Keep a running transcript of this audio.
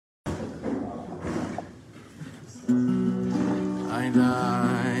I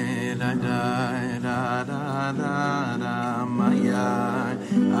die, da die, da da da da, Maya,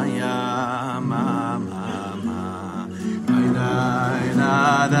 Aya, ma ma ma. I die,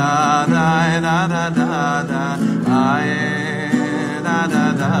 da da da da da da da, I da da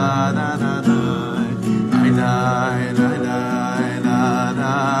da da da da. I die, da da da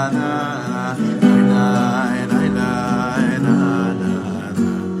da da. I die, da da da da da.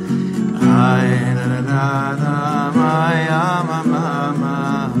 I da da da, Maya, ma ma ma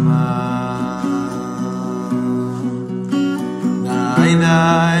ma. I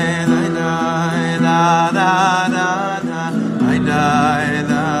die, da da da da da. I die,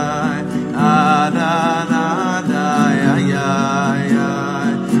 da da da da. Ay ay ay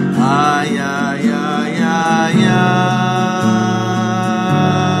ay ay ay ay.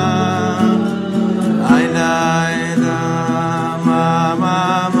 I die, da ma ma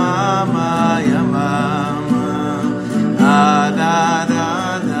ma ma ya ma ma.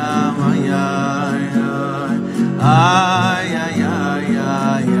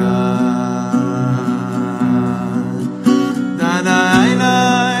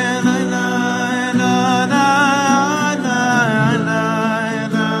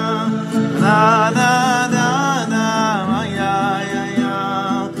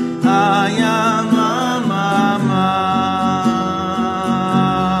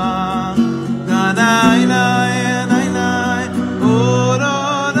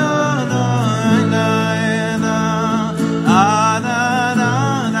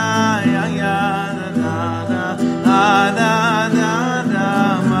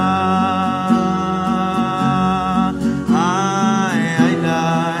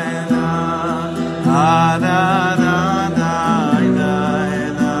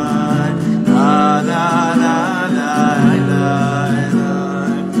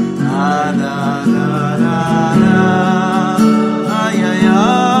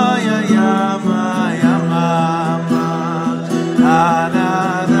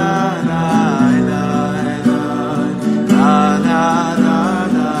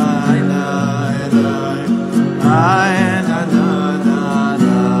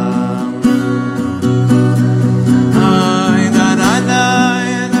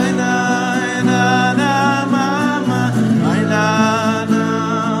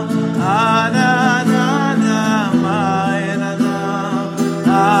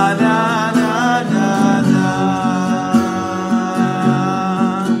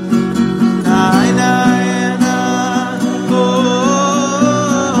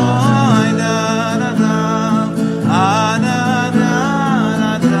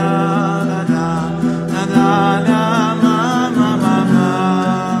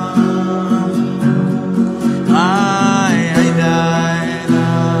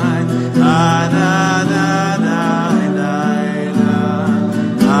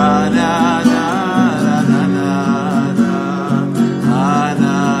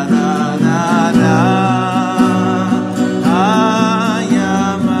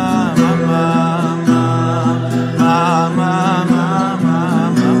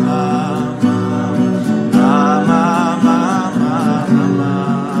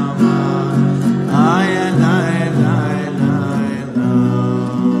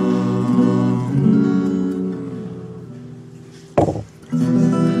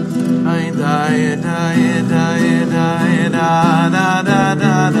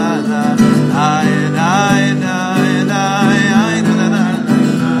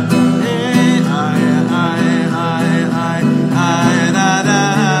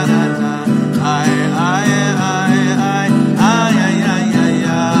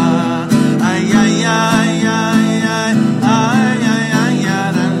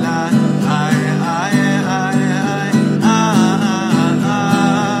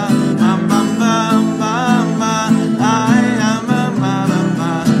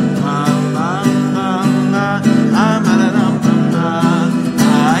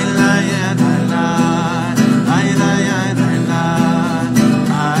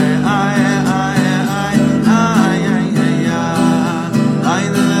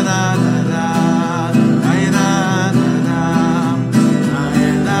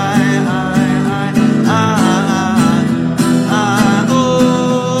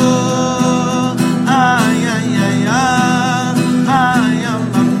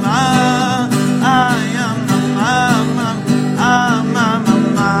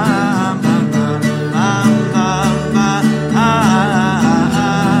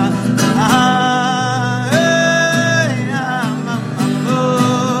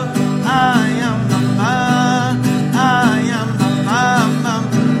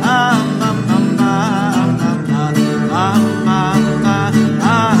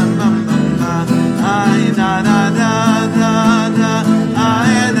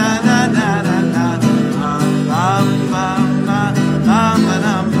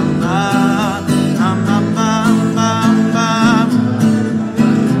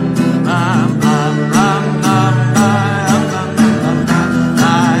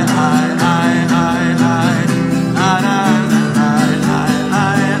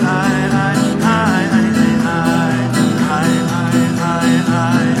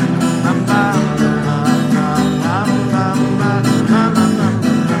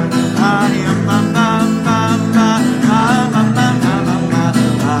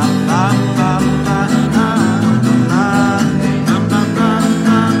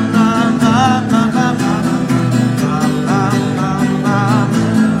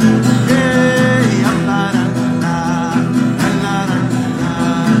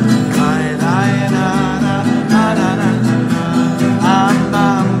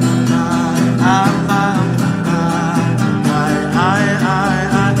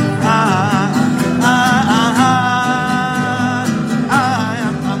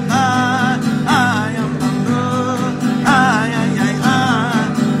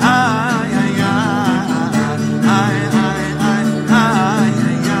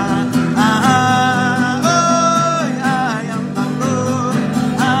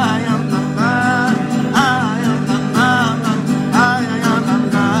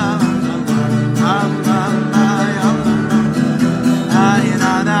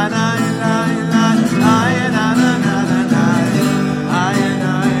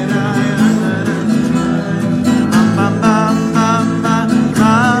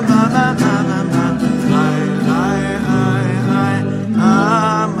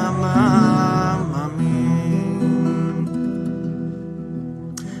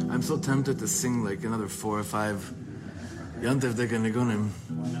 I'm so tempted to sing like another 4 or 5 Yantev Deka Nigunim.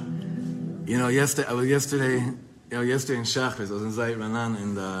 You know, yesterday in Shabbos, I was in Zayit Ranan,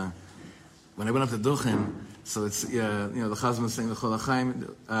 and when I went up to Duchen, so it's, the Chazan was saying the Chol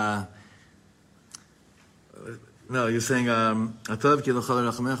HaChaim. No, you're saying, Atav ki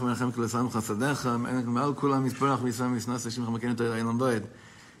l'chol rachamech v'nachem ki l'sam chasadecha, me'al kulam yisparach v'yisam v'yisnas Hashem chamakein to Eilam Doed.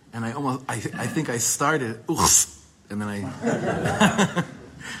 And I think I started, and then I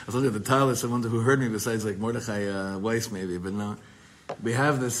was looking at the talis. I wonder who heard me besides like Mordechai Weiss maybe, but no. We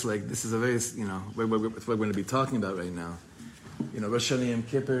have this, this is a very, it's what we're going to be talking about right now. Rosh Hashanah Yom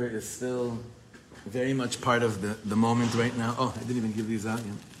Kippur is still very much part of the moment right now. Oh, I didn't even give these out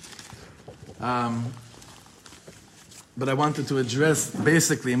yet. But I wanted to address,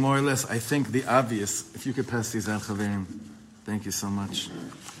 basically, more or less, I think the obvious. If you could pass these out, Chaverim. Thank you so much.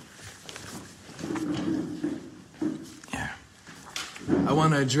 Yeah. I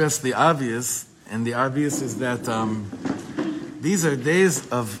want to address the obvious, and the obvious is that these are days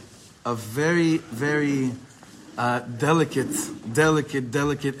of very, very delicate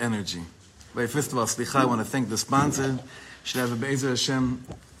energy. Right, first of all, Slicha, I want to thank the sponsor. Should have a Be'ezer Hashem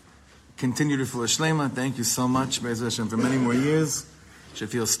continue to feel Shlema. Thank you so much, Be'ezer Hashem, for many more years. Should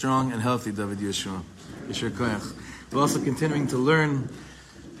feel strong and healthy, David Yeshua. Yeshua Koyach. We're also continuing to learn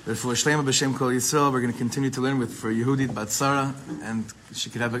that for Shlema B'Shem Kol Yisrael, we're going to continue to learn for Yehudit Bat Sarah, and she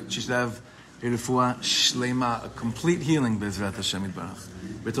should have a Refuah Shlema, a complete healing, Be'ezrat Hashem Yitbarach.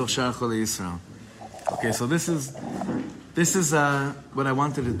 B'toch Shar Chol Yisrael. Okay, so this is what I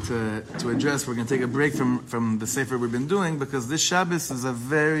wanted to address. We're going to take a break from the Sefer we've been doing, because this Shabbos is a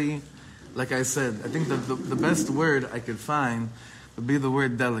very, like I said, I think the best word I could find would be the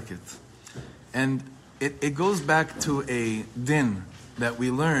word delicate. And it goes back to a din that we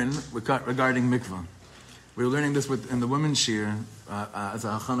learn regarding mikvah. We were learning this in the women's shir as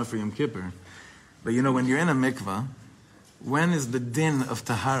a hachana for Yom Kippur. But when you're in a mikvah, when is the din of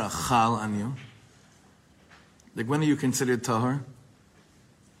tahara chal on you? Like, when are you considered tahor?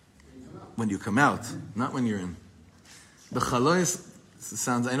 When you come out, not when you're in. The chalos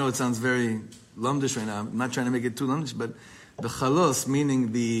I know it sounds very lumdish right now. I'm not trying to make it too lumdish, but the chalos, meaning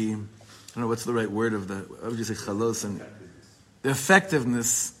I don't know what's the right word of what would you say chalos? And the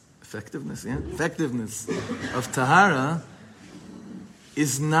effectiveness of tahara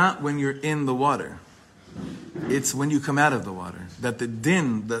is not when you're in the water. It's when you come out of the water. That the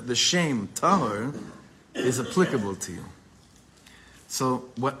din, the shame, tahor, is applicable to you. So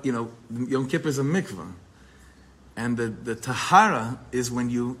Yom Kippur is a mikvah, and the tahara is when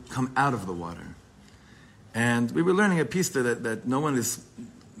you come out of the water. And we were learning a piece that no one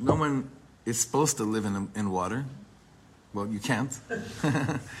is supposed to live in water. Well, you can't.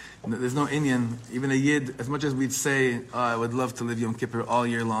 There's no Inyan, even a Yid. As much as we'd say, I would love to live Yom Kippur all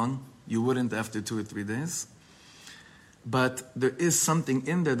year long, you wouldn't after 2 or 3 days. But there is something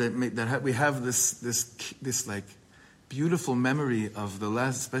in there that we have this like beautiful memory of the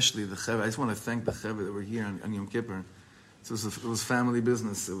last, especially the Chevra. I just want to thank the Chevra that were here on Yom Kippur. So it was family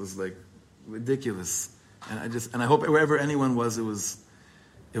business. It was like ridiculous, and I hope wherever anyone was, it was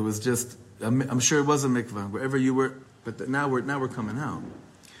just. I'm sure it was a mikvah wherever you were. But now we're coming out,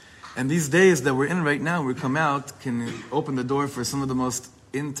 and these days that we're in right now, we come out can open the door for some of the most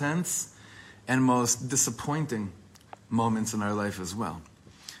intense and most disappointing moments in our life as well.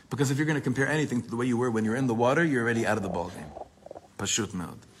 Because if you're going to compare anything to the way you were when you're in the water, you're already out of the ballgame. Pashut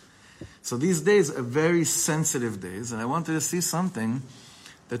meod. So these days are very sensitive days, and I wanted to see something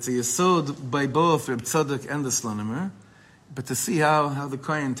that's a yesod by both Reb Tzadok and the Slonimer, but to see how the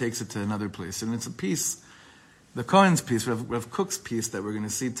Kohen takes it to another place. And it's a piece, the Kohen's piece, Rav Kook's piece that we're going to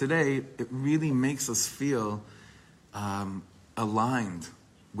see today, it really makes us feel aligned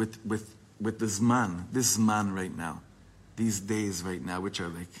with the Zman right now. These days right now, which are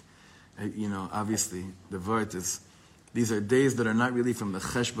like, obviously, the Vart is, these are days that are not really from the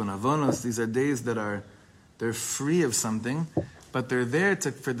Cheshbon Avonos. These are days that they're free of something, but they're there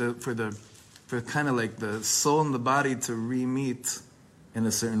for kind of like the soul and the body to re-meet in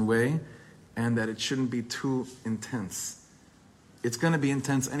a certain way, and that it shouldn't be too intense. It's going to be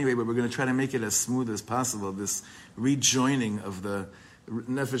intense anyway, but we're going to try to make it as smooth as possible, this rejoining of the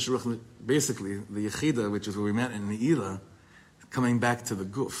Nefesh Ruch, basically the Yechida, which is where we met in Ne'ilah, coming back to the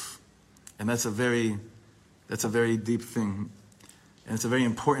Guf. And that's a very deep thing. And it's a very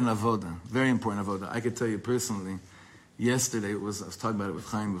important avoda. I could tell you personally, yesterday I was talking about it with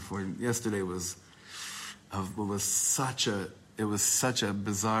Chaim before, yesterday was such a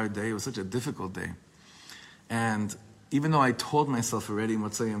bizarre day, it was such a difficult day. And even though I told myself already in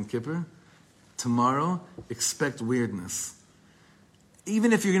Motzei Yom Kippur, tomorrow, expect weirdness.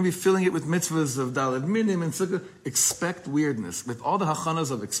 even if you're going to be filling it with mitzvahs of Daled Minim and Sukkot, expect weirdness. With all the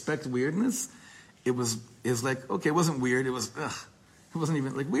hachanas of expect weirdness, it was like, okay, it wasn't weird, it was, ugh. It wasn't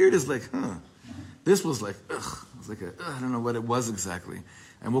even, like, weird is like, huh. This was like, ugh. It was like, I don't know what it was exactly.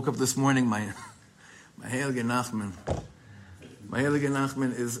 I woke up this morning, my Heilige Nachman. My Heilige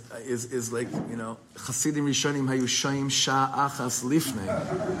Nachman is like, Chasidim Rishonim hayu shoyim sha'achas lifnei.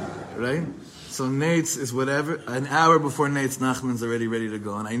 Right? So Nate's is whatever, an hour before Nate's, Nachman's already ready to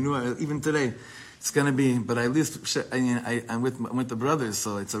go. And I knew, even today, it's going to be, but at least, I'm with the brothers,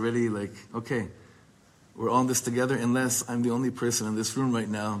 so it's already like, okay, we're all in this together, unless I'm the only person in this room right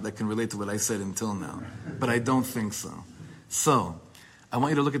now that can relate to what I said until now. But I don't think so. So, I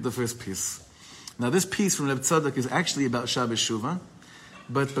want you to look at the first piece. Now, this piece from Reb Tzadok is actually about Shabbos Shuvah,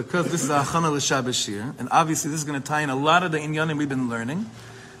 but because this is a Achana l'Shabbos Shir, and obviously this is going to tie in a lot of the inyanim we've been learning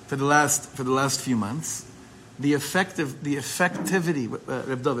for the last few months, the effectivity,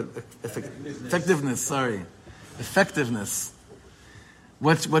 Reb David, effectiveness.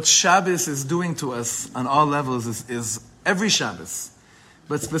 What Shabbos is doing to us on all levels is every Shabbos,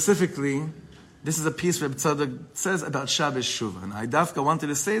 but specifically, this is a piece Reb Tzadok says about Shabbos Shuvah. And I dafka wanted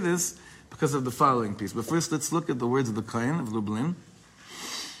to say this because of the following piece. But first, let's look at the words of the Kohen of Lublin.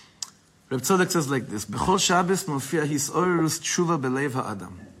 Reb Tzadok says like this: B'chol Shabbos mofia hisorerus tshuva belev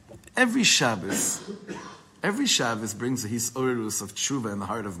ha'adam. Every Shabbos brings a hisorerus of tshuva in the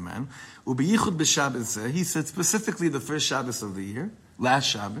heart of man. U'beyichud b'Shabbos, he said specifically the first Shabbos of the year, last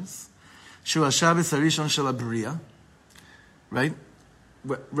Shabbos, shu Shabbos harishon shel habriya, right?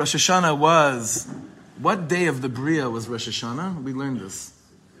 Rosh Hashanah was, what day of the Bria was Rosh Hashanah? We learned this.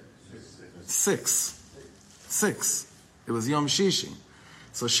 6. It was Yom Shishi.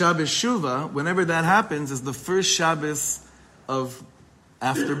 So Shabbos Shuvah, whenever that happens, is the first Shabbos of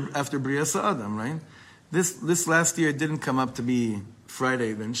after Bria Sa'adam, right? This last year didn't come up to be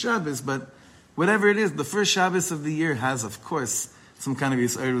Friday then Shabbos, but whatever it is, the first Shabbos of the year has, of course, some kind of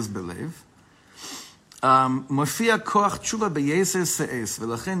Yisrael's belief. Mofia koach tshuva beyeser se'es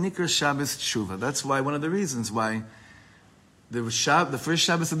v'lachen nikra Shabbos tshuva. That's why one of the reasons why the first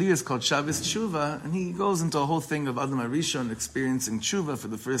Shabbos of the year is called Shabbos tshuva, and he goes into a whole thing of Adam HaRishon experiencing tshuva for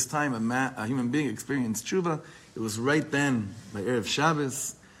the first time. A human being experienced tshuva. It was right then by Erev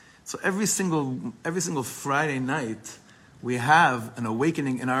Shabbos. So every single Friday night we have an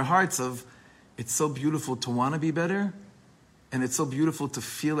awakening in our hearts of it's so beautiful to want to be better, and it's so beautiful to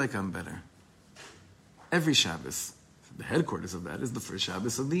feel like I'm better. Every Shabbos. The headquarters of that is the first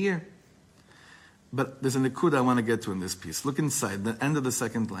Shabbos of the year. But there's a nikud I want to get to in this piece. Look inside, the end of the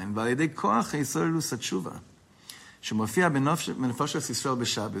second line. V'alidei koach hisorerus hatshuva, shemofia b'nefashos Yisrael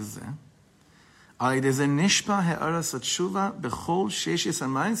b'Shabbos zeh, alidei zeh nishpa ha'aras hatshuva b'chol sheshis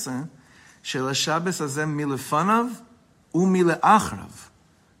ha'maaseh shel haShabbos hazeh milefanav u'mileachrav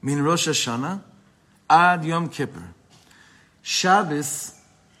min Rosh Hashanah ad Yom Kippur. Shabbos,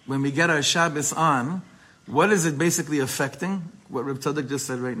 when we get our Shabbos on, what is it basically affecting? What Reb Tzadok just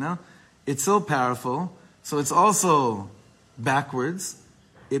said right now. It's so powerful, so it's also backwards.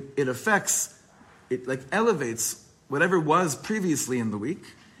 It affects, it like elevates whatever was previously in the week,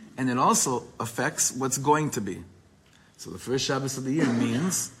 and it also affects what's going to be. So the first Shabbos of the year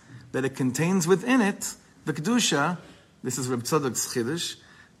means that it contains within it the Kedusha, this is Reb Tzadok's Chiddush,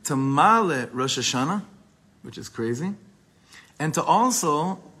 to male Rosh Hashanah, which is crazy, and to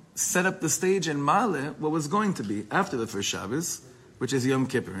also set up the stage and male what was going to be after the first Shabbos, which is Yom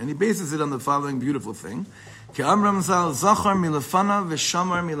Kippur. And he bases it on the following beautiful thing. Ke'amram zal zachar milefana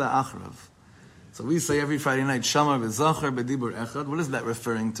v'shamar mila'achrav. So we say every Friday night, shamar v'zachar b'dibur echad. What is that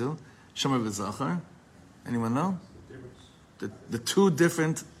referring to? Shamar v'zachar? Anyone know? The two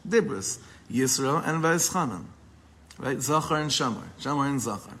different dibros, Yisro and Va'eschanan. Right? Zachar and shamar. Shamar and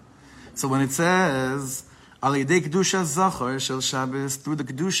zachar. So when it says, Al yedei kedusha zachar shel Shabbos, through the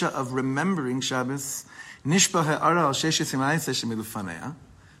kedusha of remembering Shabbos, nishpa ha'ara al sheshes ha'maaseh shemilufanea,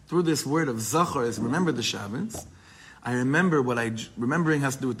 through this word of zachar is remember the Shabbos. I remember remembering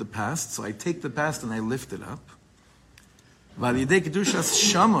has to do with the past, so I take the past and I lift it up. V'al yedei kedusha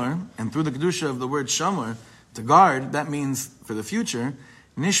shamar, and through the kedusha of the word shamar, to guard, that means for the future,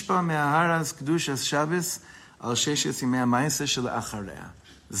 nishpa me'aharas kedusha Shabbos al sheshes ha'maaseh shel-achareh.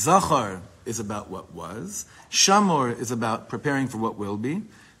 Zachar is about what was. Shamor is about preparing for what will be.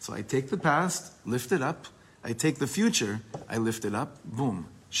 So I take the past, lift it up. I take the future, I lift it up. Boom,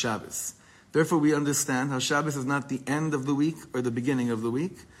 Shabbos. Therefore, we understand how Shabbos is not the end of the week or the beginning of the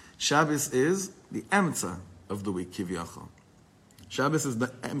week. Shabbos is the emtza of the week, kivyachol. Shabbos is the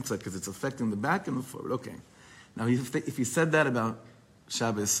emtza because it's affecting the back and the forward. Okay. Now, if he said that about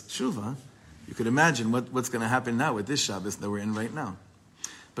Shabbos Shuvah, you could imagine what's going to happen now with this Shabbos that we're in right now.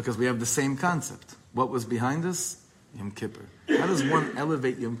 Because we have the same concept. What was behind us? Yom Kippur. How does one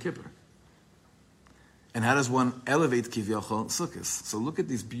elevate Yom Kippur? And how does one elevate Kivyochol Sukkos? So look at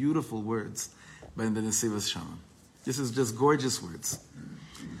these beautiful words by the Nesivos Shama. This is just gorgeous words.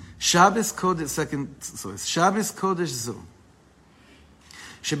 Shabbos Kodesh, second source. Shabbos Kodesh Zu.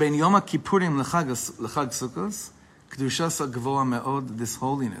 Shebein Yom Kippurim L'chag Sukkos, Kedushas Gvoa Me'od, this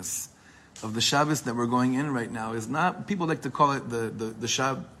holiness of the Shabbos that we're going in right now is not, people like to call it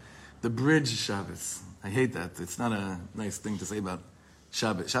the bridge Shabbos. I hate that. It's not a nice thing to say about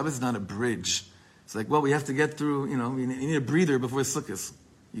Shabbos. Shabbos is not a bridge. It's like, well, we have to get through, you need a breather before Sukkos.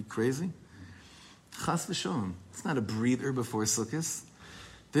 You crazy? Chas v'sholom. It's not a breather before Sukkos.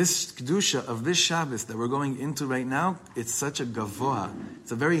 This Kedusha of this Shabbos that we're going into right now, it's such a gavoha.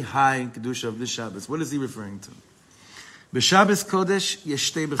 It's a very high Kedusha of this Shabbos. What is he referring to? B'Shabbos Kodesh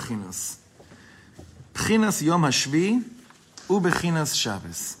yeshtei bechinos. Bechinas Yom HaShvi u'bechinas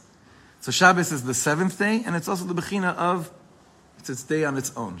Shabbos. So Shabbos is the seventh day, and it's also the bechina of, it's its day on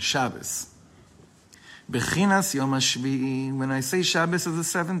its own, Shabbos. Bechinas Yom HaShvi, when I say Shabbos is the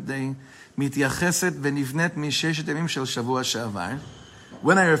seventh day, mityacheset v'nivnet misheshet yamim shel shavua she'avar.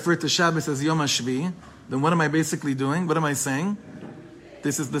 When I refer to Shabbos as Yom HaShvi, then what am I basically doing? What am I saying?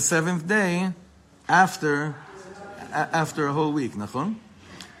 This is the seventh day after a whole week, nachon?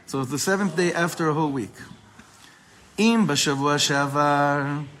 So it's the seventh day after a whole week. Im b'shavua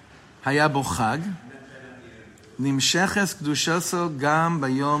she'avar haya bo chag, nimsheches kedushaso gam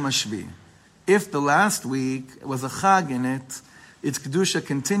bayom hashvi. If the last week was a chag in it, its kedusha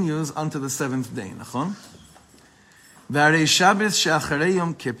continues unto the seventh day, nachon? V'arei Shabbos she'acharei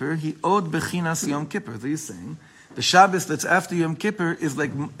Yom Kippur hi od bechinas Yom Kippur. So he's saying the Shabbos that's after Yom Kippur is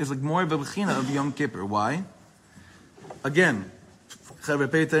like more of a bechina of Yom Kippur. Why? Again,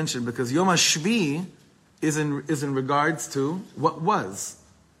 pay attention, because Yom HaShvi is in regards to what was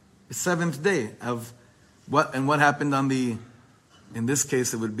the seventh day of what happened on the, in this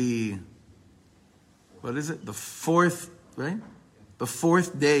case it would be, what is it? The fourth, right? The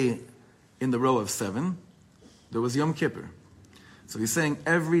fourth day in the row of seven, there was Yom Kippur. So he's saying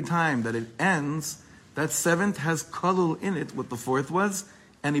every time that it ends, that seventh has kolul in it, what the fourth was,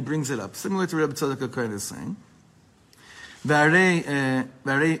 and he brings it up. Similar to Reb Tzadok HaKohen is saying.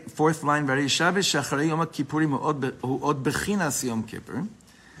 Fourth line, V'arei Shabbos she'acharei Yom HaKippurim hu od bechinas Yom Kippur.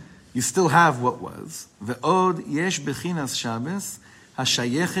 You still have what was. Ve'od yesh bechinas Shabbos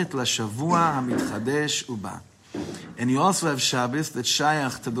hashayechet lashavua hamitchadesh uba. And you also have Shabbos that's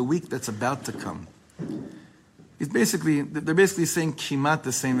shayach to the week that's about to come. They're basically saying kimat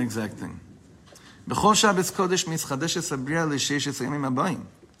the same exact thing. B'chol Shabbos Kodesh mitzchadeshes habriya l'sheishes hayamim habayim.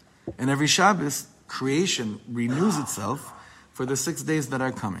 And every Shabbos, creation renews itself for the 6 days that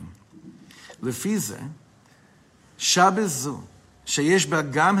are coming. Lefize, Shabbos zu, sheyesh ba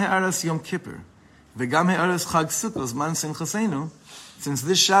gam he'aras Yom Kippur, ve'gam he'aras Chag Sukkos man simchasenu, since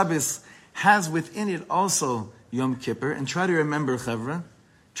this Shabbos has within it also Yom Kippur, and try to remember, Chavra,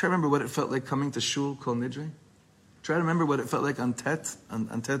 try to remember what it felt like coming to Shul Kol Nidre. Try to remember what it felt like on Tet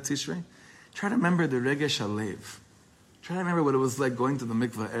Tishrei. Try to remember the Regesh Halev. Try to remember what it was like going to the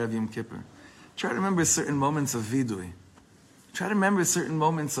mikvah Erev Yom Kippur. Try to remember certain moments of vidui. Try to remember certain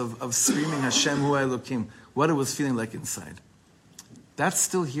moments of screaming Hashem Hu Elokim, what it was feeling like inside. That's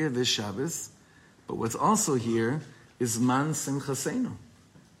still here this Shabbos, but what's also here is Man Simchasenu,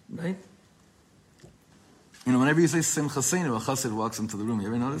 right? Whenever you say Simchasenu, a chassid walks into the room. You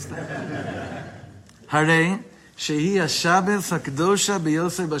ever notice that? Harei Shehi HaShabbos HaKadosha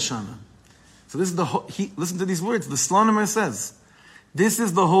B'Yosei Bashana. So this is listen to these words. The Slonimer says, this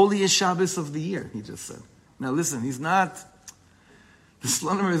is the holiest Shabbos of the year, he just said. Now listen, the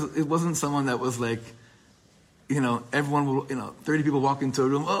Slonimer, it wasn't someone that was like, everyone will, 30 people walk into a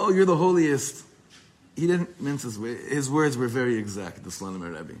room, oh, you're the holiest. He didn't mince his words. His words were very exact, the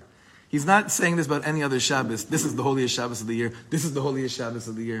Slonimer Rebbe. He's not saying this about any other Shabbos. This is the holiest Shabbos of the year. This is the holiest Shabbos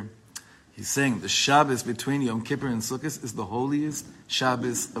of the year. He's saying the Shabbos between Yom Kippur and Sukkot is the holiest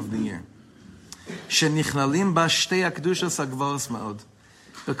Shabbos of the year. Shenichlalim ba shtei hakdushos hagvaros ma'od.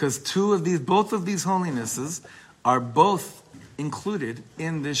 Because both of these holinesses are both included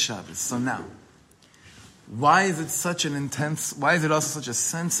in this Shabbos. So now, why is it also such a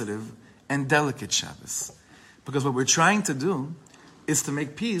sensitive and delicate Shabbos? Because what we're trying to do is to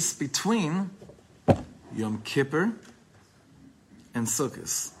make peace between Yom Kippur and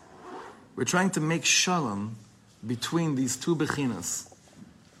Sukkot. We're trying to make shalom between these two bechinas.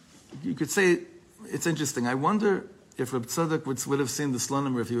 You could say, it's interesting. I wonder if Reb Tzadok would have seen the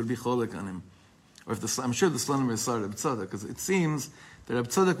Slonimer, if he would be cholek on him. Or if I'm sure the Slonimer saw Reb Tzadok, because it seems that Reb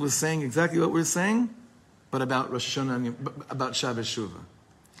Tzadok was saying exactly what we're saying, but about Rosh Hashanah, about Shabbos Shuvah.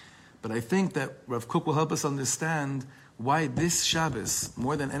 But I think that Rav Kook will help us understand why this Shabbos,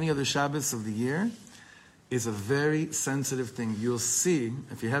 more than any other Shabbos of the year, is a very sensitive thing. You'll see,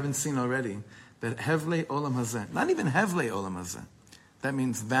 if you haven't seen already, that Hevlei Olam Hazeh, not even Hevlei Olam Hazeh, that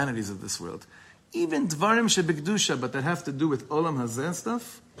means vanities of this world. Even Dvarim Shebekdusha, but that have to do with Olam Hazeh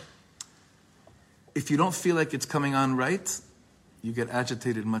stuff, if you don't feel like it's coming on right, you get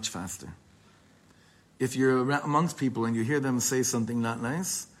agitated much faster. If you're amongst people and you hear them say something not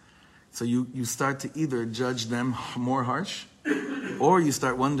nice, so you start to either judge them more harsh, or you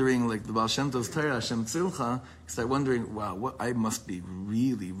start wondering, like the Baal Shem Tov's Torah, Hashem Tzilcha, you start wondering, wow, I must be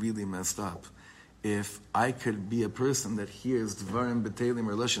really, really messed up if I could be a person that hears Dvarim B'Telim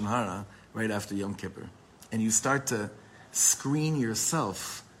or Lashon Hara right after Yom Kippur. And you start to screen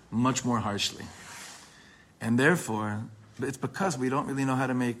yourself much more harshly. And therefore, it's because we don't really know how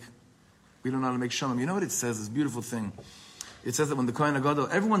to make shalom. You know what it says, this beautiful thing. It says that when the Kohen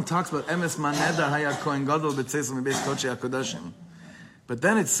HaGadol, everyone talks about Emes Maneda Haya Kohen Gadol B'Tzeis Mibeis Kodshei HaKodashim. But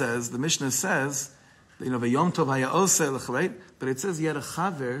then it says, the Mishnah says, V'yom Tov Haya Oseh, right? But it says, he had a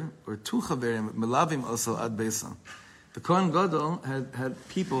chaver, or two chaverim, Melavim Oseh Ad Beisa. The Kohen Gadol had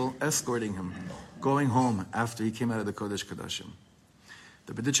people escorting him, going home after he came out of the Kodesh Kodashim.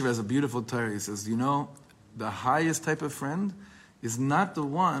 The B'ditchev has a beautiful Torah. He says, the highest type of friend is not the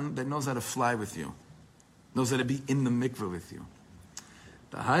one that knows how to fly with you, knows how to be in the mikveh with you.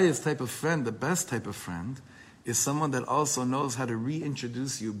 The highest type of friend, the best type of friend, is someone that also knows how to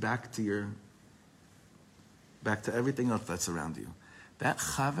reintroduce you back to everything else that's around you. That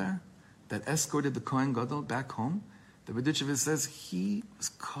chaver that escorted the Kohen Gadol back home, the B'ditchev says he was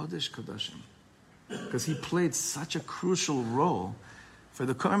Kodesh Kodashim, because he played such a crucial role for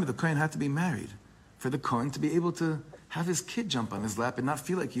the Kohen. The Kohen had to be married. For the Kohen to be able to have his kid jump on his lap and not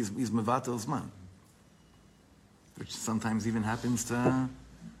feel like he's Mevatel Zman. Which sometimes even happens to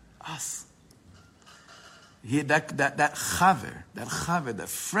us. That chaver, that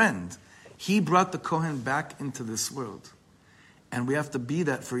friend, he brought the Kohen back into this world. And we have to be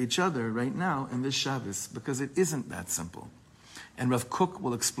that for each other right now in this Shabbos, because it isn't that simple. And Rav Kook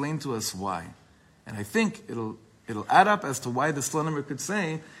will explain to us why. And I think it'll add up as to why the Slonimer could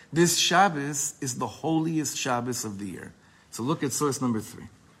say this Shabbos is the holiest Shabbos of the year. So look at source number 3.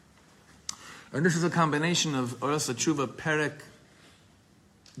 And this is a combination of Oros HaTshuva Perek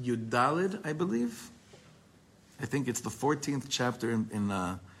Yudalid, I believe. I think it's the 14th chapter in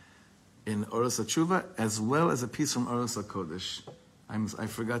Oros HaTshuva, as well as a piece from Oros HaKodesh. I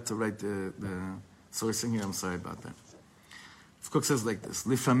forgot to write the sourcing here. I'm sorry about that. Kook says like this: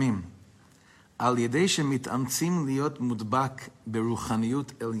 Lifamim.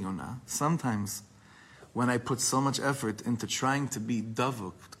 Sometimes, when I put so much effort into trying to be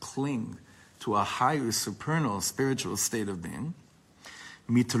davuk, cling to a higher, supernal, spiritual state of being,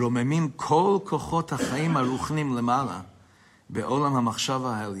 mitromemim kol kochot hachaim haruchnim lemala be'olam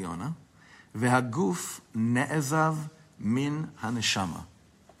hamachshava ha'elyona ve'haguf ne'ezav min haneshama.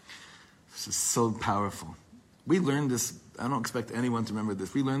 This is so powerful. We learned this. I don't expect anyone to remember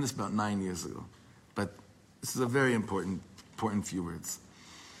this. We learned this about 9 years ago. But this is a very important few words.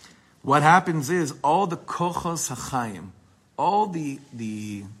 What happens is all the kochos hachayim, all the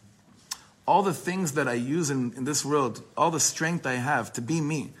things that I use in this world, all the strength I have to be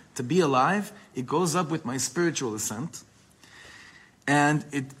me, to be alive, it goes up with my spiritual ascent. And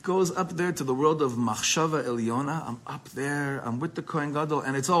it goes up there to the world of machshava elyona. I'm up there, I'm with the Kohen Gadol,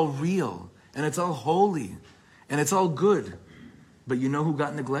 and it's all real, and it's all holy, and it's all good. But you know who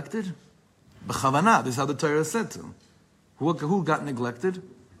got neglected? B'chavana. This is how the Torah said to. Who got neglected?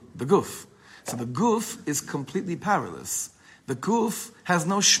 The guf. So the guf is completely powerless. The guf has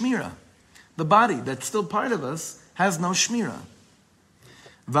no shmira. The body, that's still part of us, has no shmira.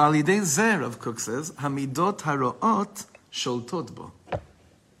 V'alidei zeh, Rav Kook says, hamidot haro'ot sholtot bo.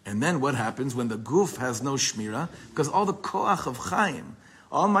 And then what happens when the guf has no shmira? Because all the koach of chaim,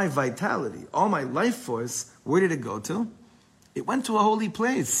 all my vitality, all my life force, where did it go to? It went to a holy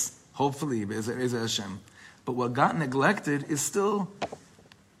place, hopefully, Be'ez Hashem. But what got neglected is still,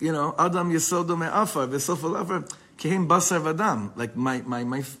 Adam Yesodo Me'afar, V'sofel Afar, Kehem Basar Vadam, like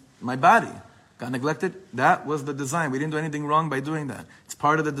my body got neglected. That was the design. We didn't do anything wrong by doing that. It's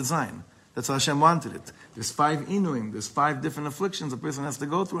part of the design. That's how Hashem wanted it. There's 5 inuim, there's 5 different afflictions a person has to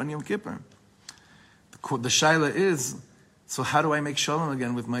go through on Yom Kippur. The shaila is, so how do I make shalom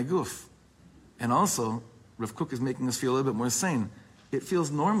again with my guf? And also, Rav Kook is making us feel a little bit more sane. It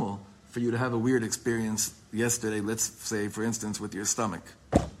feels normal for you to have a weird experience yesterday, let's say, for instance, with your stomach.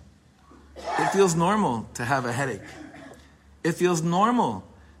 It feels normal to have a headache. It feels normal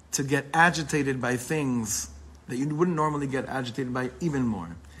to get agitated by things that you wouldn't normally get agitated by even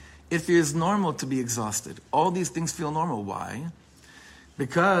more. It feels normal to be exhausted. All these things feel normal. Why?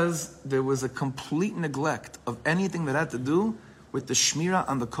 Because there was a complete neglect of anything that had to do with the shmira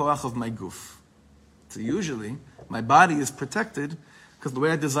on the koach of my guf. So usually, my body is protected because the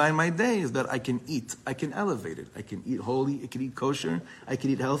way I design my day is that I can eat. I can elevate it. I can eat holy. I can eat kosher. I can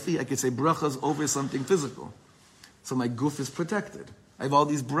eat healthy. I can say brachas over something physical. So my guf is protected. I have all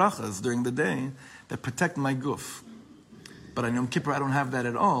these brachas during the day that protect my guf. But on Yom Kippur, I don't have that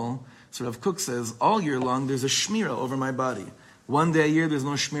at all. So Rav Kook says, all year long, there's a shmira over my body. One day a year, there's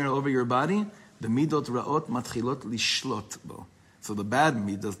no shmira over your body. The midot ra'ot matchilot lishlot bo. So the bad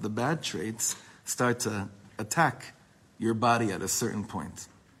midas, the bad traits, start to attack your body at a certain point.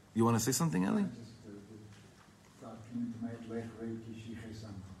 You want to say something, Eli?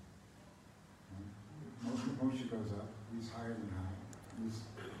 Moshe goes up, he's higher than high, he's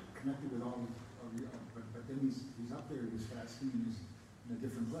connected with all of the, but then he's up there, he's fasting, and he's in a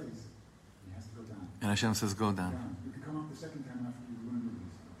different place. He has to go down. And Hashem says, go down. You can come up the second time after you learn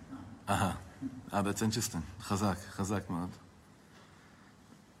this. That's interesting. Chazak מאוד.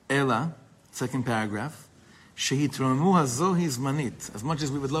 Ela, second paragraph, Shehitromu hazohi zmanit. As much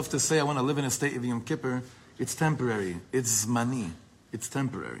as we would love to say, I want to live in a state of Yom Kippur, it's temporary. It's zmani. It's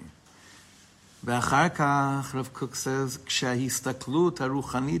temporary. ואחר כך, Rav Kook says, כשההסתכלות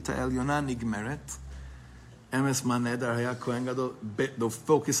הרוחנית העליונה נגמרת, אמס מהנהדר היה כהן גדול, the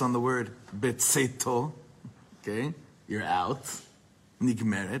focus on the word, בצאתו, okay, you're out,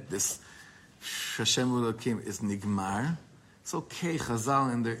 נגמרת, this Hashem Elokim is nigmar. It's okay,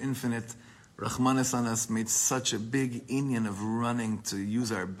 Chazal in their infinite Rachmanis on us made such a big inyan of running to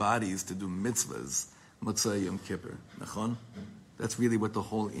use our bodies to do mitzvahs, Motzei Yom Kippur, nachon? That's really what the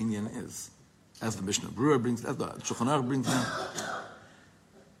whole inyan is. As the Mishnah Berurah brings, as the Shulchan Aruch brings down.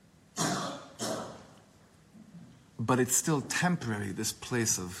 But it's still temporary, this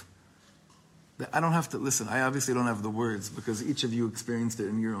place of... I don't have to... Listen, I obviously don't have the words, because each of you experienced it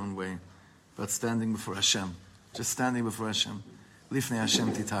in your own way. But standing before Hashem. Just standing before Hashem. Lifnei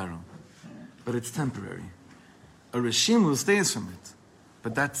Hashem titaru. But it's temporary. A Rishimu stays from it.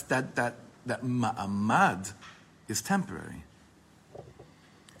 But that ma'amad is temporary.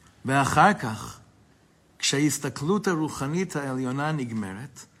 ואחר כך, כשההסתכלות הרוחנית העליונה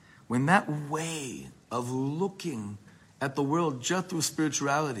נגמרת, when that way of looking at the world just through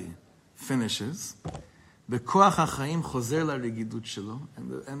spirituality finishes, the koach החיים חוזר לרגידות שלו,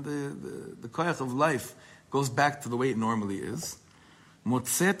 and the koach of life goes back to the way it normally is,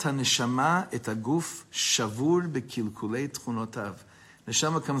 מוצאת הנשמה את הגוף שבור בקלקולי תכונותיו.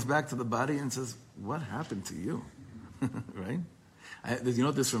 Neshama comes back to the body and says, what happened to you? Right? You know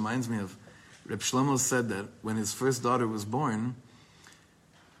what this reminds me of? Reb Shlomo said that when his first daughter was born,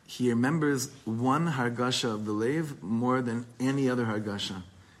 he remembers one hargasha of the leiv more than any other hargasha.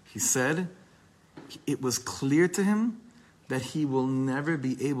 He said it was clear to him that he will never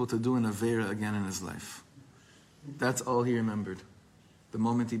be able to do an avera again in his life. That's all he remembered, the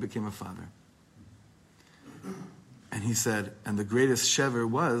moment he became a father. And he said, and the greatest shever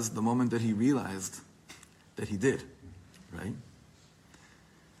was the moment that he realized that he did, right?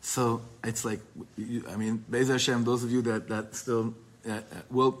 So it's like, Be'ez Hashem, those of you that still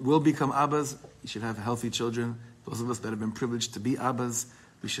will become abbas, you should have healthy children. Those of us that have been privileged to be abbas,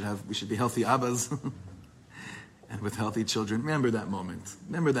 we should be healthy abbas. And with healthy children, remember that moment.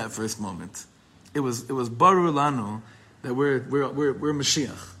 Remember that first moment. It was Baruch Lanu that we're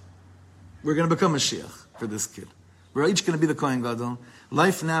Mashiach. We're going to become Mashiach for this kid. We're each going to be the Kohen Gadol.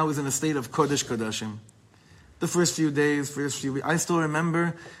 Life now is in a state of Kodesh Kodashim. The first few days, first few weeks. I still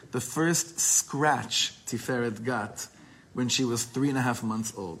remember the first scratch Tiferet got when she was 3.5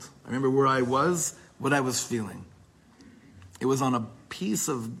 months old. I remember where I was, what I was feeling. It was on a piece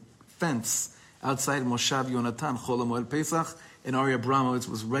of fence outside Moshav Yonatan, Chol HaMoed Pesach, and Ari Abramowitz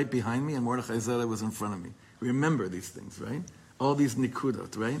was right behind me, and Mordechai Zeller was in front of me. Remember these things, right? All these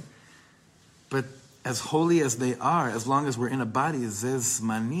nikudot, right? But as holy as they are, as long as we're in a body,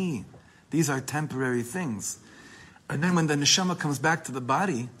 zezmani, these are temporary things. And then when the neshama comes back to the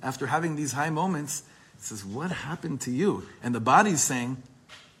body, after having these high moments, it says, what happened to you? And the body's saying,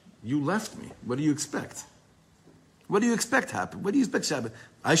 you left me. What do you expect? What do you expect happened? What do you expect to happen?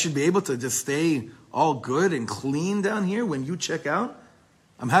 I should be able to just stay all good and clean down here when you check out?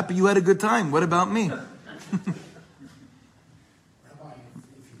 I'm happy you had a good time. What about me? Rabbi, if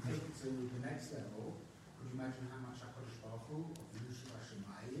you take it to the next level, could you imagine how much HaKadosh Baruch Hu, of Yusuf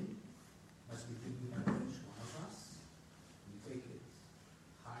HaShemayim, must be thinking about each one of us? You take it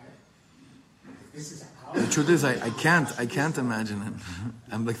higher. If this is how... The truth is, I can't imagine it.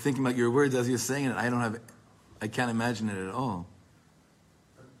 I'm like thinking about your words as you're saying it. I can't imagine it at all.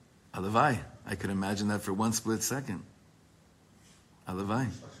 Halavai. I could imagine that for one split second. Halavai.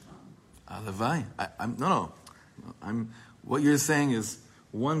 Halavai. What you're saying is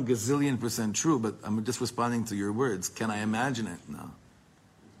 1 gazillion% true, but I'm just responding to your words. Can I imagine it? No.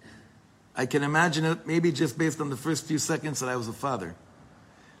 I can imagine it maybe just based on the first few seconds that I was a father.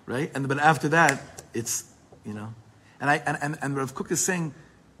 Right? But after that, it's, And Rav Kook is saying,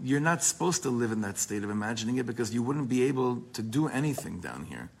 you're not supposed to live in that state of imagining it because you wouldn't be able to do anything down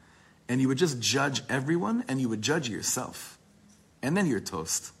here. And you would just judge everyone and you would judge yourself. And then you're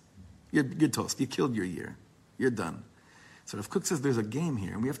toast. You're toast. You killed your year. You're done. So Rav Kook says there's a game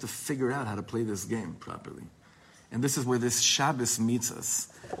here, and we have to figure out how to play this game properly. And this is where this Shabbos meets us,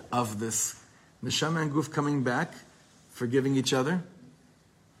 of this Neshama and Guf coming back, forgiving each other,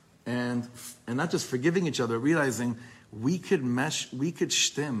 and not just forgiving each other, realizing we could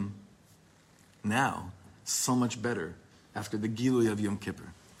shtim now so much better after the Gilui of Yom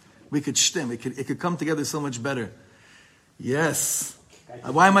Kippur. We could shtim. It could come together so much better. Yes.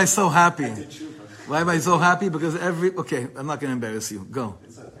 Why am I so happy? Why am I so happy? Because okay, I'm not going to embarrass you. Go.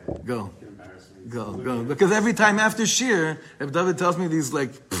 It's okay. Go. You can embarrass me. Go. Because every time after Shir, if David tells me these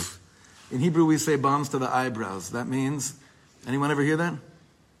in Hebrew we say bombs to the eyebrows. That means, anyone ever hear that?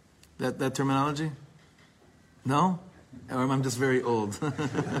 That terminology? No? Or I'm just very old.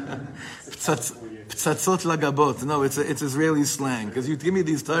 Ptsatzot lagabot. No, it's Israeli slang. Because you give me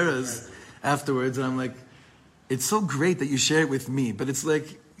these Torahs afterwards, and I'm like, it's so great that you share it with me. But it's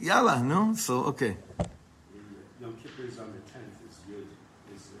like, yalla, no? So, okay. Yom Kippur is on the 10th. Is good.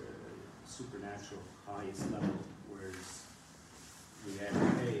 Is supernatural, highest level. Whereas the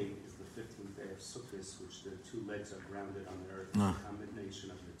day is the 15th day of Succos, which the two legs are grounded on the earth. No. The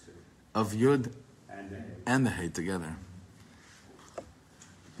combination of the two. Of Yud and the Hay together.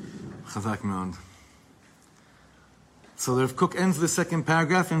 Chazak meod. So the Rav Kook ends the second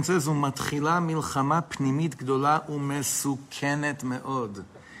paragraph and says, "Umatchila milchama pnimit gdola umesukenet meod."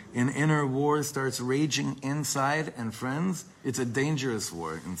 An inner war starts raging inside, and friends, it's a dangerous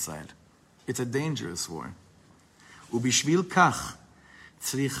war inside. It's a dangerous war. Ubishvil kach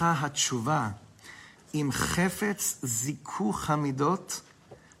tzricha hatshuva im chefetz zikuch hamidot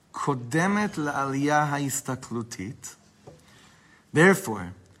kodemet la'aliyah ha'istaklutit.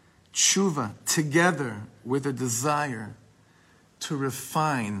 Therefore, tshuva, together with a desire to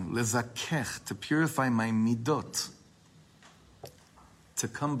refine, lezakech, to purify my midot, to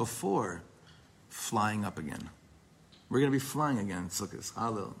come before flying up again. We're going to be flying again, Sukkos,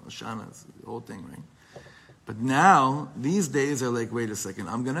 Hallel, Hoshana, the whole thing, right? But now, these days are like, wait a second,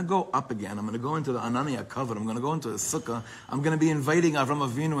 I'm going to go up again. I'm going to go into the Ananiya cover. I'm going to go into a sukkah. I'm going to be inviting Avram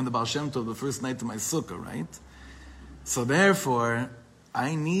Avinu and the Baal Shem Tov the first night to my sukkah, right? So therefore,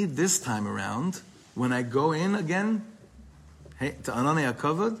 I need this time around, when I go in again, to Ananiya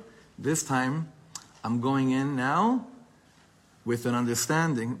covered, this time, I'm going in now with an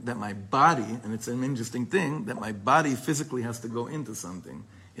understanding that my body, and it's an interesting thing, that my body physically has to go into something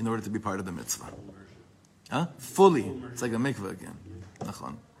in order to be part of the mitzvah. Huh? Fully. It's like a mikveh again.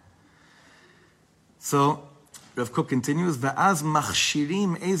 Nachon. So, Rav Kook continues, ואז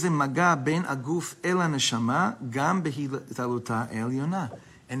מכשירים איזה מגע בין הגוף אל הנשמה, גם בהתעלותה העליונה.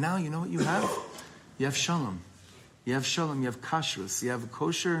 And now, you know what you have? You have shalom. You have shalom, you have kashrus, you have a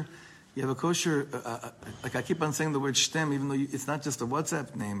kosher, like I keep on saying the word shtem, even though it's not just a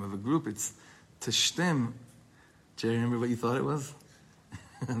WhatsApp name of a group, it's to shtem. Do you remember what you thought it was?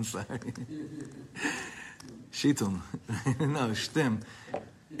 I'm sorry. Shitum. No, shtem.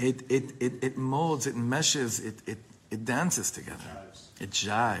 It molds, it meshes, it dances together. It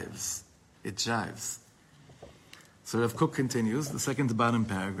jives. It jives. So Rav Kook continues, the second to bottom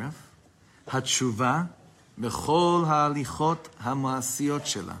paragraph. Hatshuva b'chol ha'alichot ha'ma'asiyot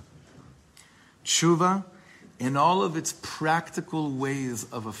shela. Tshuva, in all of its practical ways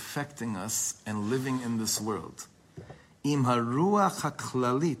of affecting us and living in this world. Im haruach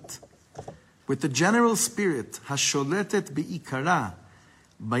haklalit, with the general spirit, hasholetet be'ikara,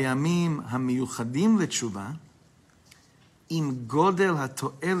 bayamim hamiyuchadim letshuva, im godel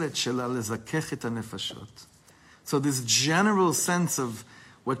hato'elet shela lezakech et hanefashot. So this general sense of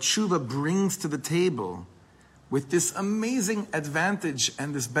what tshuva brings to the table, with this amazing advantage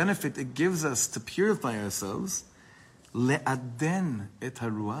and this benefit it gives us to purify ourselves, le'aden et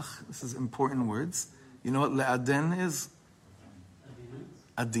haruach. This is important words. You know what le'aden is?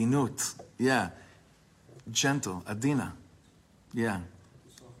 Adinut. Yeah. Gentle. Adina. Yeah.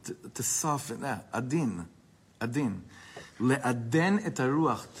 To soften. Yeah. Adin. Le'aden et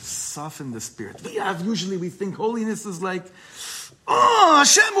haruach. To soften the spirit. Usually we think holiness is like, oh,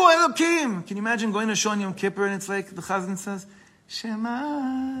 Hashem hu Elokim. Can you imagine going to Shon Yom Kippur and it's like the Chazan says,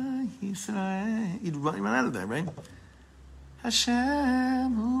 Shema Yisrael. You'd run out of that, right?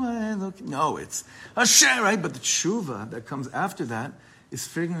 Hashem hu Elokim. No, it's Hashem, right? But the tshuva that comes after that is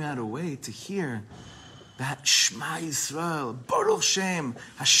figuring out a way to hear that Shema Yisrael, Baruch Shem,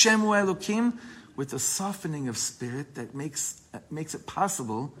 Hashem hu Elokim, with a softening of spirit that makes it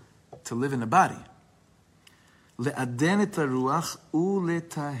possible to live in a body. Le'aden et haruach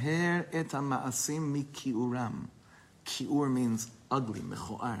u'letaher et ha'ma'asim miki'uram. Ki'ur means ugly,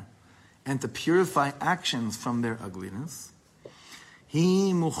 mechoar. And to purify actions from their ugliness.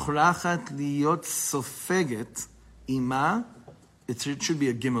 Hi mukhrachat liyot sofeget ima. It should be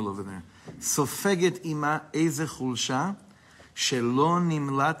a gimel over there. Sofeget ima eze chulsha shelo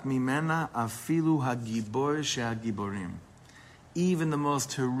nimlat mimena afilu hagibor shehagiborim. Even the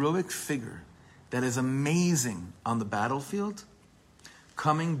most heroic figure that is amazing on the battlefield,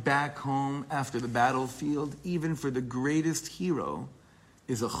 coming back home after the battlefield, even for the greatest hero,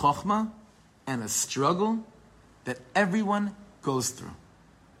 is a chokhmah and a struggle that everyone goes through.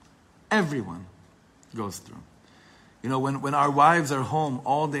 Everyone goes through. You know, when our wives are home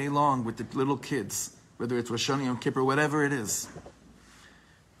all day long with the little kids, whether it's Rosh Hashanah, Yom Kippur, whatever it is,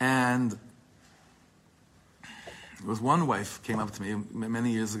 and there was one wife came up to me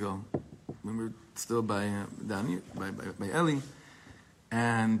many years ago when we were still by down here, by Eli,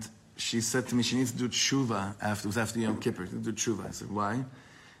 and she said to me she needs to do tshuva after, it was after Yom Kippur, to do tshuva. I said, why? I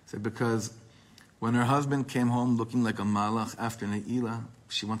said, because when her husband came home looking like a malach after Ne'ilah,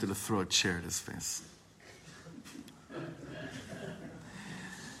 she wanted to throw a chair at his face.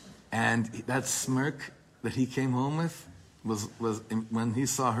 And that smirk that he came home with was when he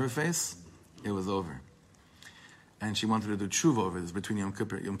saw her face, it was over. And she wanted to do tshuva over this between Yom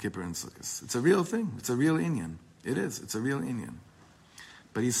Kippur and Succos. It's a real thing. It's a real inyan. It is. It's a real inyan.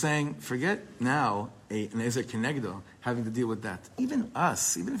 But he's saying, forget now an Ezer Kenegdo having to deal with that. Even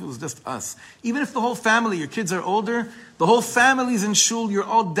us, even if it was just us, even if the whole family, your kids are older, the whole family's in shul, you're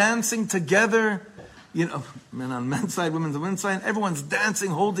all dancing together, you know, men on men's side, women's on women's side, everyone's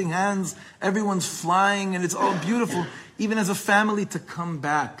dancing, holding hands, everyone's flying, and it's all beautiful. Even as a family to come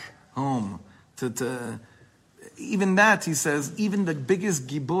back home, even that, he says, even the biggest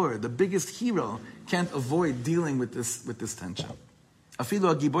gibor, the biggest hero, can't avoid dealing with this tension.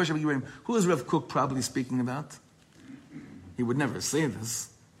 Afilu hagibor shehagiborim. Who is Rav Kook probably speaking about? He would never say this.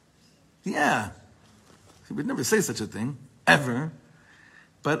 Yeah. He would never say such a thing, ever.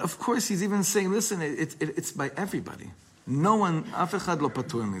 But of course he's even saying, listen, it's by everybody. No one, af echad lo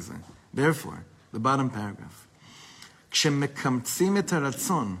patur mize. Therefore, the bottom paragraph. Kshemekамצים את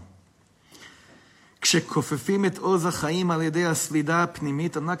הרצון, כשכופפים את עוז החיים על ידי הסלידה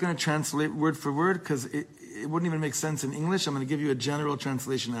הפנימית, I'm not going to translate word for word because it wouldn't even make sense in English. I'm going to give you a general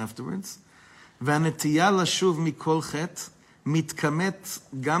translation afterwards. והנטייה לשוב מכל חטא, מתכמת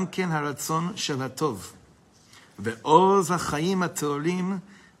גם כן הרצון של הטוב. ועוז החיים הטהורים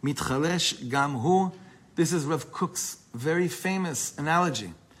מתחלש גם הוא. This is Rav Kook's very famous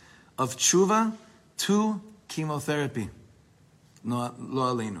analogy of tshuva to chemotherapy. Lo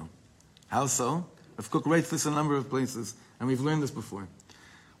aleinu. How so? Rav Kook writes this in a number of places, and we've learned this before.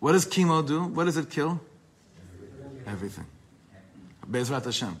 What does chemo do? What does it kill? Everything. Bezrat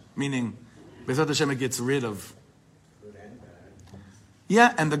Hashem. Meaning, Bezrat Hashem, it gets rid of.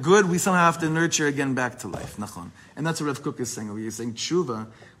 Yeah, and the good we somehow have to nurture again back to life. Nachon. And that's what Rav Kook is saying over here. He's saying tshuva,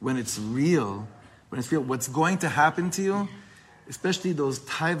 when it's real, what's going to happen to you, especially those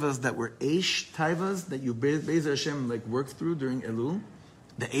taivas that were eish taivas that you Be'ez Hashem worked through during Elul,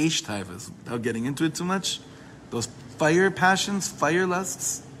 the eish taivas, without getting into it too much, those fire passions, fire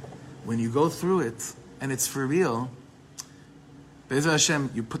lusts, when you go through it and it's for real, Be'ez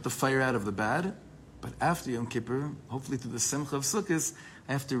Hashem, you put the fire out of the bad. But after Yom Kippur, hopefully through the Simcha of Sukkos,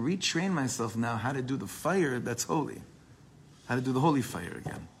 I have to retrain myself now how to do the fire that's holy. How to do the holy fire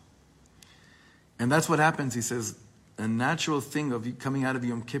again. And that's what happens, he says, a natural thing of coming out of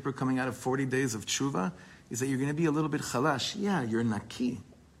Yom Kippur, coming out of 40 days of tshuva, is that you're going to be a little bit chalash. Yeah, you're naki.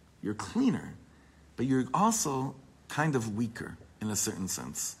 You're cleaner. But you're also kind of weaker in a certain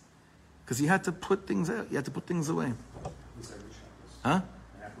sense. Because you had to put things out. You had to put things away. Huh?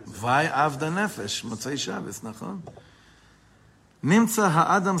 Vai avda nefesh, motzei Shabbos, nachon. נמצא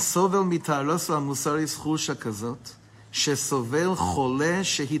האדם סובל מתערוסו המוסרי חולשה כזאת, שסובל חולה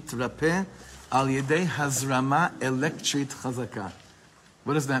שהתרפא על ידי הזרמה אלקטרית חזקה.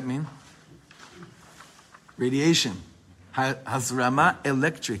 What does that mean? Radiation. הזרמה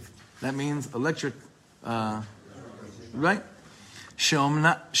electric. That means electric, right?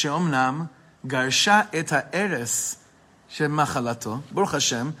 שאומנם גרשה את הארס של מחלתו, ברוך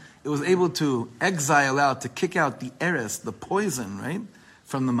השם, It was able to exile out, to kick out the eres, the poison, right,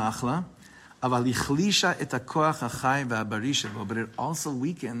 from the machla. But it also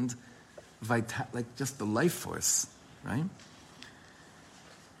weakened like just the life force, right?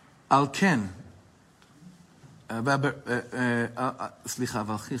 Al ken.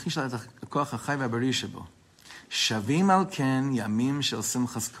 Shavim al ken yamim shel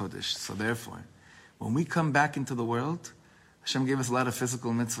simchas kodesh. So therefore, when we come back into the world, Hashem gave us a lot of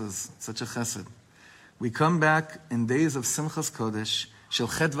physical mitzvahs, such a chesed. We come back in days of simchas kodesh, shel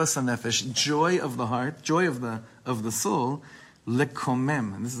chedvas hanefesh, joy of the heart, joy of the soul,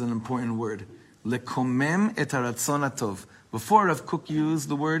 lekomem, and this is an important word, lekomem et haratzon hatov. Before Rav Kook used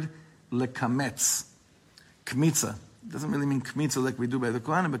the word lekametz, kmitza. It doesn't really mean kmitza like we do by the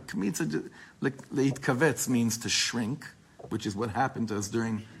Kohanim, but kmitza, leitkavetz, means to shrink, which is what happened to us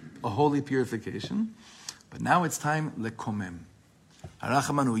during a holy purification. But now it's time lekomem.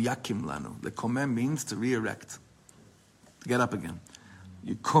 Harachamanu yakim lanu. Lekomem means to re-erect, to get up again.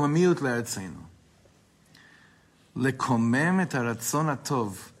 Yikomemiut le'aretzeinu. Lekomem et haratzon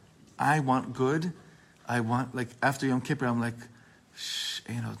hatov. I want good. I want, like after Yom Kippur, I'm like,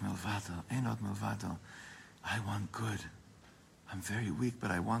 einod milvado, einod milvado. I want good. I'm very weak, but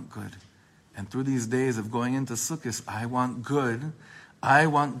I want good. And through these days of going into Succos, I want good. I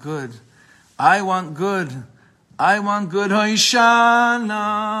want good. I want good. I want good.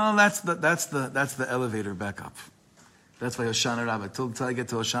 Hoshana. That's the elevator back up. That's why Hoshana Rabbah. Till I get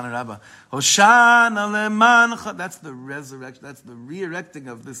to Hoshana Rabbah. Hoshana lemancha. That's the resurrection. That's the re-erecting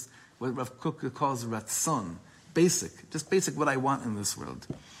of this, what Rav Kook calls ratzon. Just basic what I want in this world.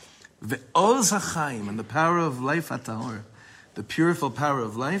 Ve'oz hachaim, and the power of life atahor, the puriful power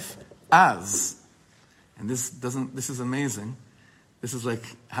of life, as. And this is amazing. This is like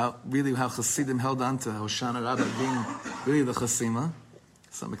how Chassidim held on to Hoshana Rabbah being really the Chasima. To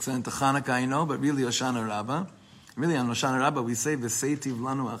some extent, to Chanukah I know, but really Hoshana Rabbah. Really on Hoshana Rabbah we say V'seitiv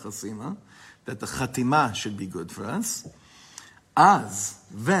lanu ha'chasima, that the Chatima should be good for us. As,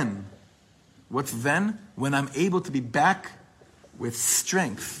 then. What's then? When I'm able to be back with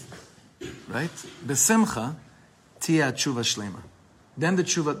strength. Right? Besimcha, tia tshuva shlema. Then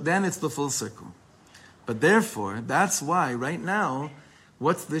it's the full circle. But therefore, that's why right now,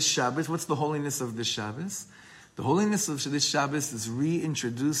 what's this Shabbos? What's the holiness of this Shabbos? The holiness of this Shabbos is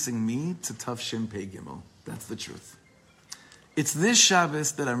reintroducing me to Tafshin Pei Gimel. That's the truth. It's this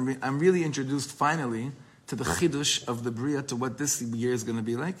Shabbos that I'm really introduced finally to the chidush of the Bria, to what this year is going to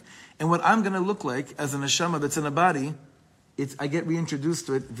be like, and what I'm going to look like as a neshama that's in a body. I get reintroduced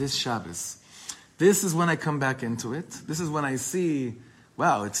to it this Shabbos. This is when I come back into it. This is when I see,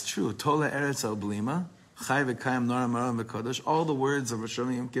 wow, it's true. Tola Eretz Al Blima, Chai V'Kayim Nora Maram V'Kodesh. All the words of Rosh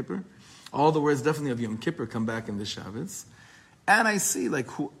Hashanah Yom Kippur, all the words definitely of Yom Kippur come back in this Shabbos, and I see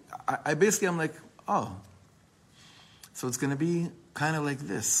I'm like, oh, so it's going to be kind of like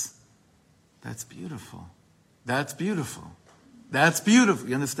this. That's beautiful. That's beautiful. That's beautiful.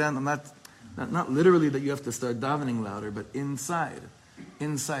 You understand? I'm not literally that you have to start davening louder, but inside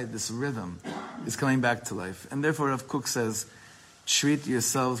this rhythm is coming back to life. And therefore Rav Kook says, treat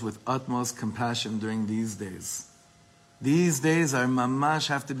yourselves with utmost compassion during these days. These days are mamash,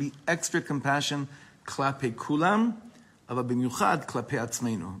 have to be extra compassion, klape kulam, ava b'miuchad klape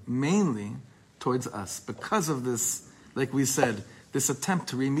atzmeinu, mainly towards us. Because of this, like we said, this attempt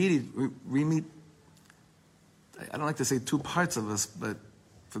to re-meet, I don't like to say two parts of us, but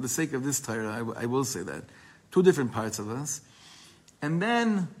for the sake of this Torah, I will say that. Two different parts of us. And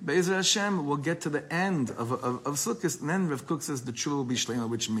then, Be'ezer Hashem, we'll get to the end of Sukkot, and then Rav Kook says the tshuva will be shlema,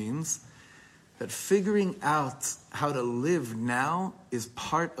 which means that figuring out how to live now is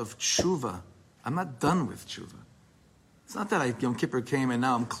part of tshuva. I'm not done with tshuva. It's not that Yom Kippur came and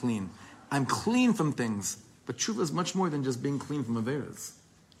now I'm clean. I'm clean from things, but tshuva is much more than just being clean from averas.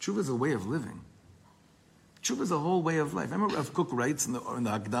 Tshuva is a way of living. Tshuva is a whole way of life. Remember Rav Kook writes in the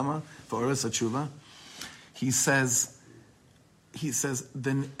Akdama for Oros HaTshuva? He says,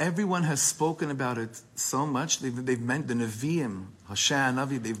 then everyone has spoken about it so much. They've meant the Nevi'im, Hoshea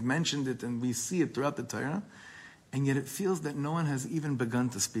Navi, they've mentioned it, and we see it throughout the Torah, and yet it feels that no one has even begun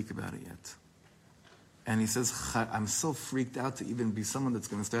to speak about it yet. And he says, I'm so freaked out to even be someone that's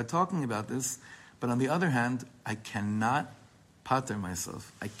going to start talking about this, but on the other hand, I cannot pater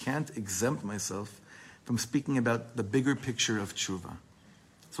myself. I can't exempt myself from speaking about the bigger picture of tshuva.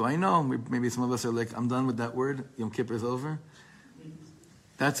 So I know, maybe some of us are like, I'm done with that word, Yom Kippur is over.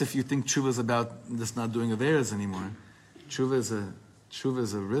 That's if you think tshuva is about just not doing averas anymore. Tshuva is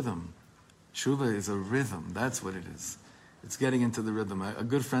a rhythm. Tshuva is a rhythm. That's what it is. It's getting into the rhythm. A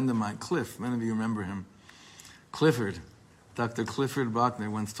good friend of mine, Cliff, many of you remember him. Clifford, Dr. Clifford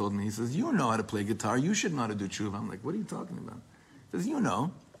Bachner once told me, he says, you know how to play guitar. You should know how to do tshuva. I'm like, what are you talking about? He says, you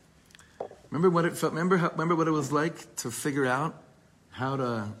know. Remember what it felt? Remember what it was like to figure out how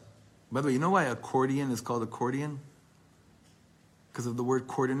to... By the way, you know why accordion is called accordion? Because of the word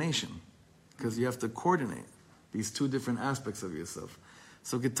coordination. Because you have to coordinate these two different aspects of yourself.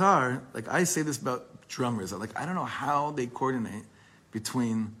 So guitar, like I say this about drummers, like I don't know how they coordinate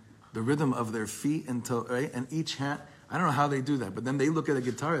between the rhythm of their feet and toe, right? And each hand, I don't know how they do that. But then they look at a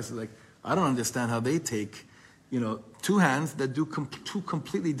guitarist and like, I don't understand how they take, two hands that do two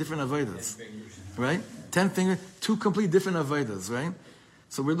completely different avodas, right? 10 fingers, two completely different avodas, right?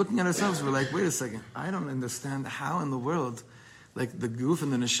 So we're looking at ourselves, we're like, wait a second, I don't understand how in the world, like the guf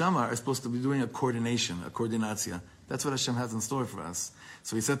and the neshama are supposed to be doing a coordination, a coordinatia. That's what Hashem has in store for us.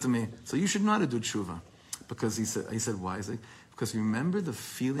 So he said to me, so you should know how to do tshuva. Because he said, why? He's like, because remember the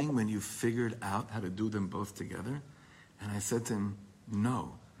feeling when you figured out how to do them both together? And I said to him,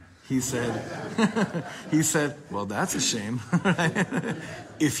 no. He said, well, that's a shame. Right?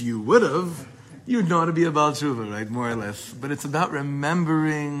 If you would have, you'd know how to be a Baal Tshuva, right? More or less. But it's about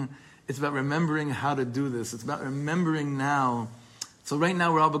remembering how to do this. It's about remembering now. So right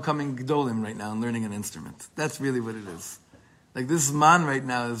now we're all becoming Gdolim right now and learning an instrument. That's really what it is. Like this man right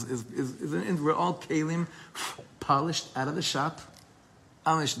now is we're all Kalim, polished out of the shop,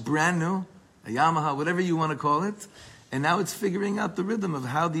 polished brand new, a Yamaha, whatever you want to call it. And now it's figuring out the rhythm of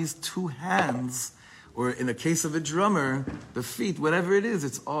how these two hands, or in a case of a drummer, the feet, whatever it is,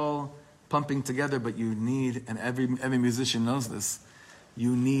 it's all pumping together. But you need, and every musician knows this,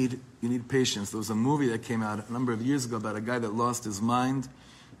 you need patience. There was a movie that came out a number of years ago about a guy that lost his mind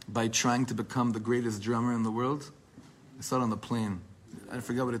by trying to become the greatest drummer in the world. I saw it on the plane. I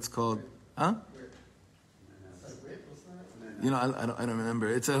forgot what it's called. Huh? I don't remember.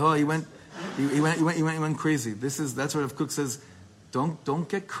 It's he went crazy. That's what Rav Kook says. Don't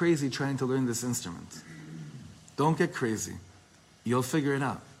get crazy trying to learn this instrument. Don't get crazy. You'll figure it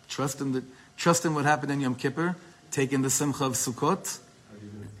out. Trust in what happened in Yom Kippur. Take in the simcha of Sukkot.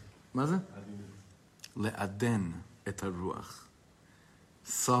 Maza? Le'aden et haruach.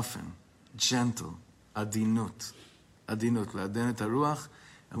 Soften, gentle, adinut, le'aden et haruach.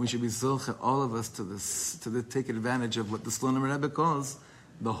 And we should be zolche, all of us, to take advantage of what the Slonim Rebbe calls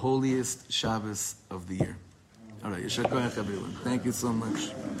the holiest Shabbos of the year. All right, Yeshar Koyach everyone. Thank you so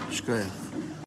much. Shkoyach.